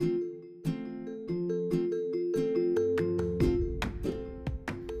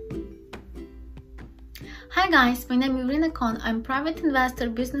Hi guys, my name is Irina Kon. I'm private investor,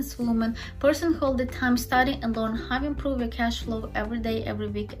 businesswoman, person who all the time study and learn how to improve your cash flow every day, every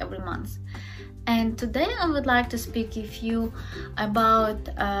week, every month. And today I would like to speak with you about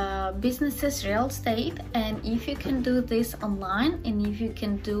businesses, real estate, and if you can do this online and if you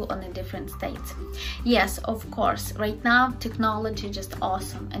can do on a different states. Yes, of course, right now technology is just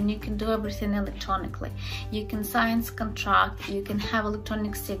awesome and you can do everything electronically. You can sign contract, you can have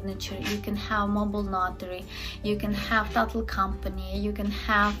electronic signature, you can have mobile notary, you can have title company, you can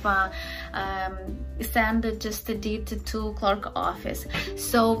have send just a deed to clerk office.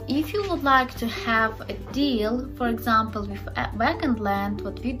 So if you would like to have a deal, for example with vacant land,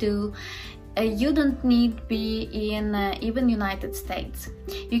 what we do, you don't need to be in even United States.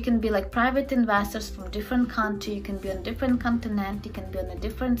 You can be like private investors from different country, you can be on different continent, you can be on a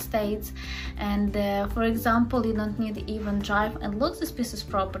different states, and for example you don't need even drive and look this piece of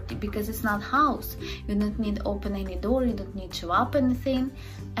property because it's not house. You don't need to open any door, you don't need to up anything,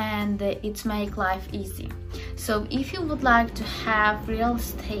 and it's make life easy. So if you would like to have real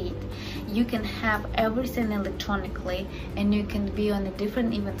estate, you can have everything electronically and you can be on a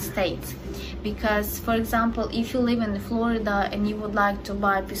different even states. Because for example, if you live in Florida and you would like to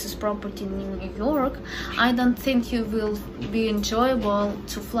buy a piece of property in New York, I don't think you will be enjoyable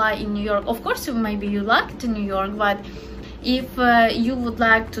to fly in New York. Of course maybe you like to New York, but if you would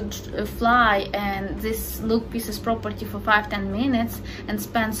like to fly and this look pieces property for 5-10 minutes and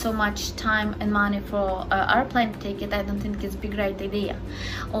spend so much time and money for airplane ticket, I don't think it's a great idea.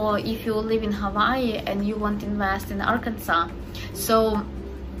 Or if you live in Hawaii and you want to invest in Arkansas, so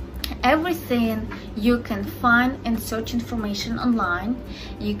everything you can find and search information online.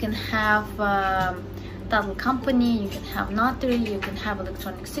 You can have title company, you can have notary, you can have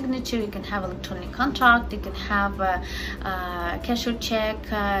electronic signature, you can have electronic contract, you can have cashier check,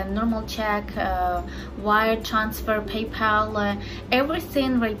 normal check, wire transfer, PayPal.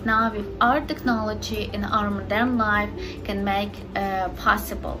 Everything right now with our technology in our modern life can make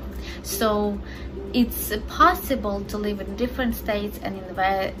possible. So it's possible to live in different states and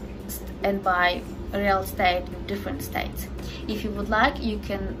invest and buy real estate in different states. If you would like, you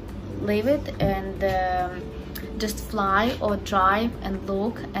can leave it and just fly or drive and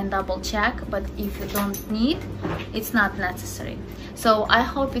look and double check, but if you don't need, it's not necessary. So I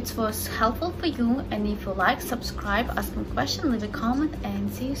hope it was helpful for you, and if you like, subscribe, ask me a question, leave a comment, and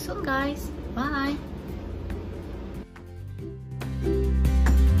see you soon guys. Bye.